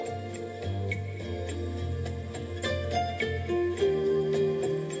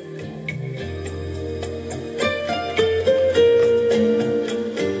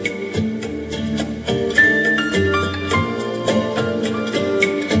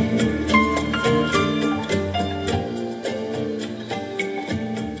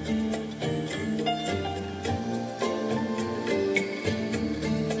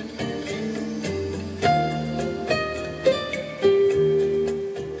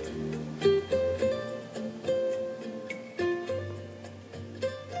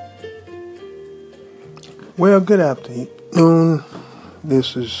Well, good afternoon.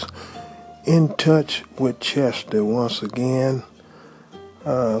 This is In Touch with Chester once again.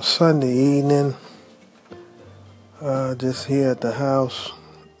 Sunday evening, just here at the house,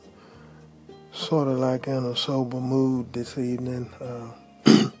 sort of like in a sober mood this evening.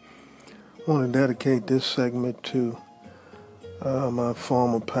 Want to dedicate this segment to my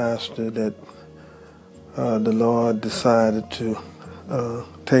former pastor that the Lord decided to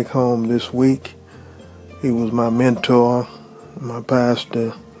take home this week. He was my mentor, my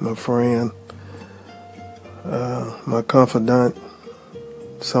pastor, my friend, my confidant,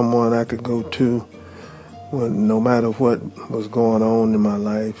 someone I could go to when no matter what was going on in my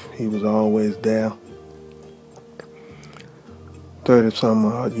life. He was always there. 30-some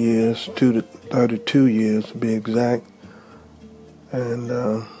odd years, 32 years to be exact. And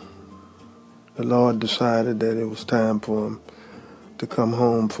the Lord decided that it was time for him to come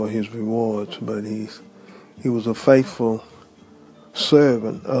home for his rewards, but he was a faithful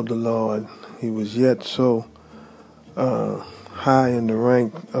servant of the Lord. He was yet so high in the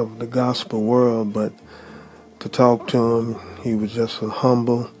rank of the gospel world, but to talk to him, he was just a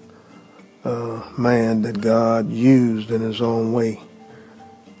humble man that God used in his own way.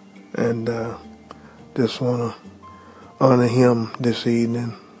 And just want to honor him this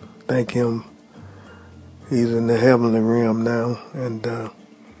evening, thank him. He's in the heavenly realm now, and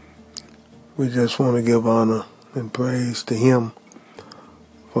we just want to give honor and praise to him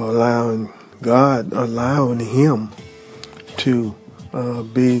for allowing him to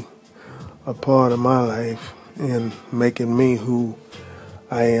be a part of my life and making me who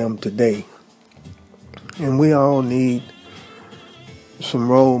I am today. And we all need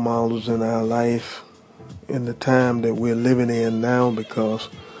some role models in our life in the time that we're living in now, because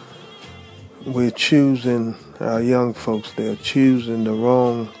we're choosing, our young folks, they're choosing the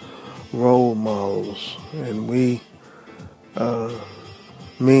wrong role models. And we,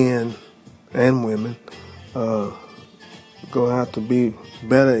 men and women, going to have to be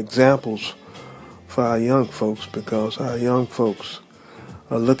better examples for our young folks, because our young folks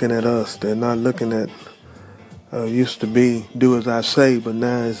are looking at us. They're not looking at, used to be, do as I say, but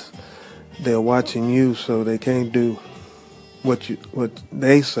now they're watching you, so they can't do what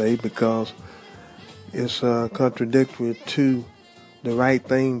they say, because it's contradictory to the right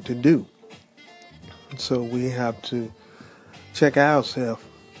thing to do. So we have to check ourselves,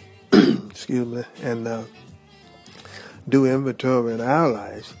 excuse me, and do inventory in our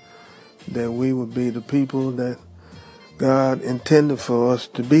lives, that we would be the people that God intended for us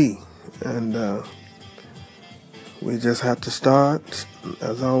to be. And we just have to start,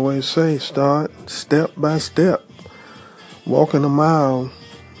 as I always say, start step by step. Walking a mile,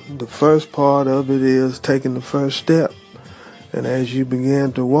 the first part of it is taking the first step. And as you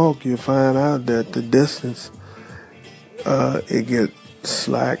begin to walk, you find out that the distance, it gets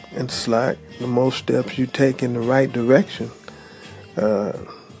slack and slack. The more steps you take in the right direction,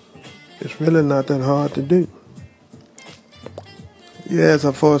 it's really not that hard to do. Yes,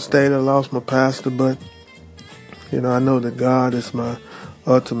 I first stated I lost my pastor, but I know that God is my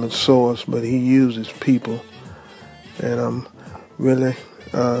ultimate source, but he uses people. And I'm really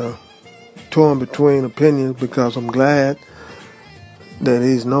torn between opinions, because I'm glad that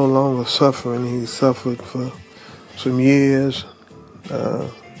he's no longer suffering. He suffered for some years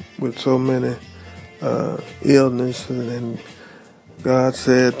with so many illness, and then God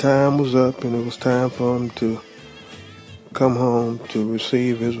said time was up and it was time for him to come home to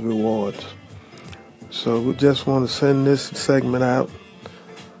receive his rewards. So we just want to send this segment out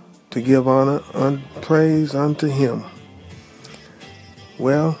to give honor and praise unto him.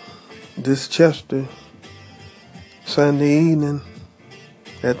 Well, this Chester, Sunday evening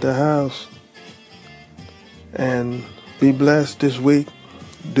at the house, and be blessed this week.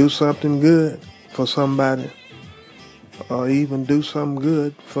 Do something good for somebody, or even do something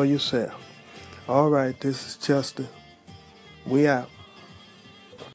good for yourself. All right, this is Chester. We out.